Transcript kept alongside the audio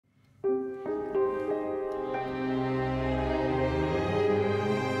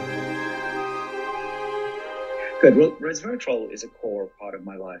Good. Well, resveratrol is a core part of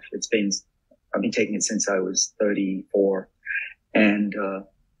my life. I've been taking it since I was 34, and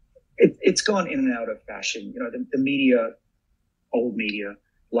it's gone in and out of fashion. You know, the media, old media,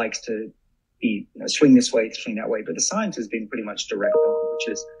 likes to be swing this way, swing that way, but the science has been pretty much direct on, which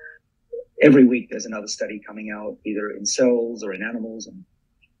is every week there's another study coming out, either in cells or in animals, and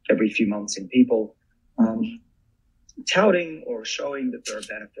every few months in people, touting or showing that there are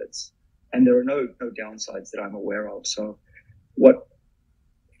benefits. And there are no downsides that I'm aware of. So what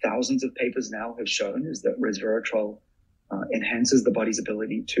thousands of papers now have shown is that resveratrol enhances the body's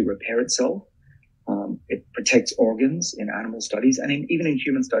ability to repair itself. It protects organs in animal studies, and even in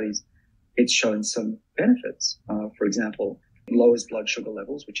human studies, it's shown some benefits. For example, it lowers blood sugar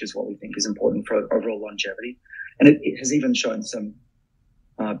levels, which is what we think is important for overall longevity. And it has even shown some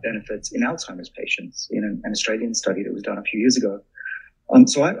benefits in Alzheimer's patients in an Australian study that was done a few years ago.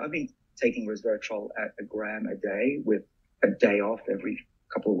 So I've been taking resveratrol at 1 gram a day with a day off every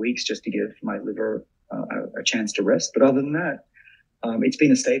couple of weeks just to give my liver a chance to rest. But other than that, it's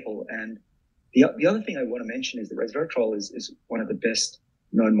been a staple. And the other thing I want to mention is that resveratrol is one of the best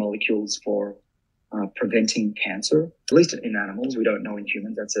known molecules for preventing cancer, at least in animals. We don't know in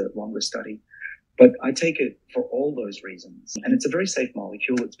humans. That's a longer study. But I take it for all those reasons. And it's a very safe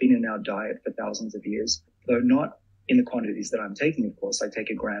molecule. It's been in our diet for thousands of years, though not in the quantities that I'm taking, of course. I take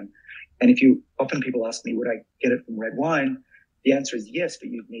 1 gram. And often people ask me, would I get it from red wine? The answer is yes, but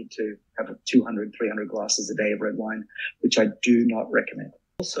you'd need to have 200, 300 glasses a day of red wine, which I do not recommend.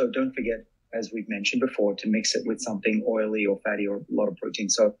 Also, don't forget, as we've mentioned before, to mix it with something oily or fatty or a lot of protein.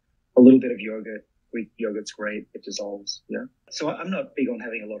 So a little bit of yogurt. Greek yogurt's great. It dissolves. Yeah. So I'm not big on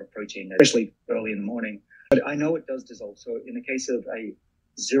having a lot of protein, especially early in the morning, but I know it does dissolve. So in the case of a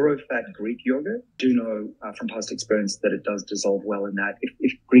zero-fat Greek yogurt, I do know from past experience that it does dissolve well in that,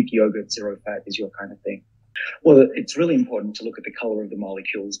 if Greek yogurt, zero-fat is your kind of thing. Well, it's really important to look at the color of the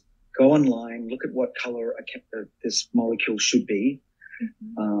molecules. Go online, look at what color this molecule should be.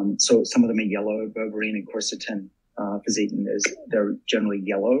 Mm-hmm. So some of them are yellow, berberine and quercetin. Fisetin they're generally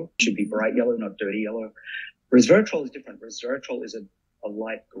yellow, should be bright yellow, not dirty yellow. Resveratrol is different. Resveratrol is a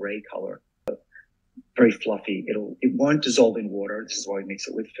light gray color, very fluffy. It won't dissolve in water. This is why we mix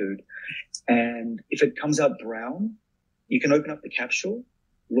it with food. And if it comes out brown, you can open up the capsule,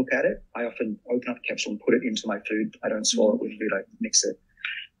 look at it. I often open up the capsule and put it into my food. I don't swallow it with food. I mix it.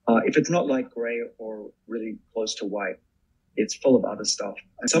 If it's not light gray or really close to white, it's full of other stuff.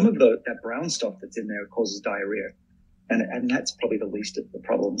 And some of that brown stuff that's in there causes diarrhea. And that's probably the least of the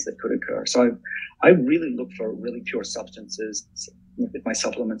problems that could occur. So I really look for really pure substances. With my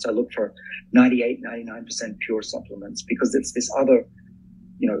supplements, I look for 98, 99% pure supplements, because it's this other,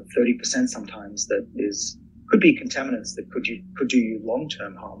 30% sometimes that could be contaminants that could do you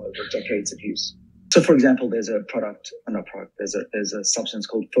long-term harm over decades of use. So for example, there's a substance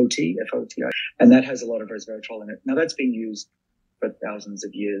called FOTI, F-O-T-I, and that has a lot of resveratrol in it. Now that's been used for thousands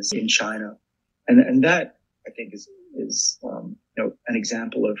of years in China. And that I think is an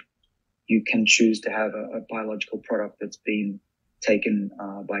example of, you can choose to have a biological product that's been taken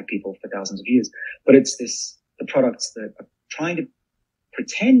by people for thousands of years. But it's the products that are trying to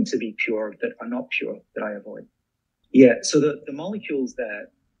pretend to be pure that are not pure that I avoid. Yeah, so the molecules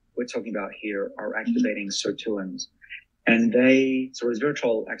that we're talking about here are activating Sirtuins. And so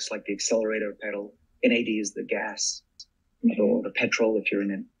resveratrol acts like the accelerator pedal. NAD is the gas, or the petrol if you're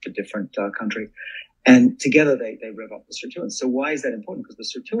in a different country. And together they rev up the Sirtuins. So why is that important? Because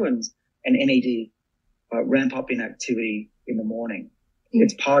the Sirtuins and NAD ramp up in activity in the morning. Mm-hmm.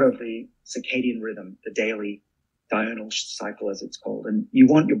 It's part of the circadian rhythm, the daily diurnal cycle, as it's called. And you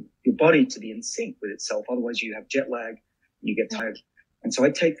want your body to be in sync with itself. Otherwise you have jet lag and you get tired. And so I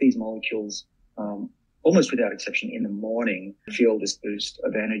take these molecules almost without exception in the morning. I feel this boost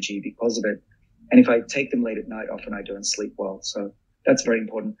of energy because of it. And if I take them late at night, often I don't sleep well. So that's very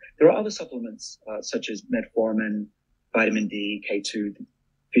important. There are other supplements such as Metformin, vitamin D, K2,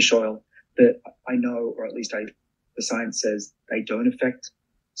 fish oil that I know, or at least the science says they don't affect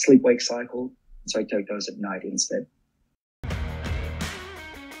sleep-wake cycle. So I take those at night instead.